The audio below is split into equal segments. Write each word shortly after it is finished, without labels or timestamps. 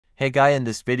Hey guy, in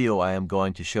this video I am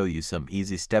going to show you some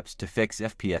easy steps to fix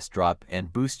FPS drop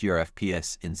and boost your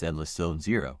FPS in Zenless Zone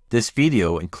Zero. This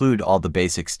video include all the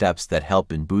basic steps that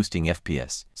help in boosting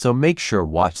FPS, so make sure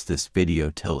watch this video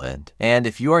till end. And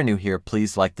if you are new here,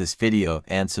 please like this video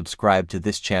and subscribe to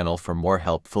this channel for more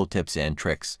helpful tips and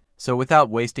tricks. So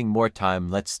without wasting more time,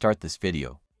 let's start this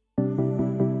video.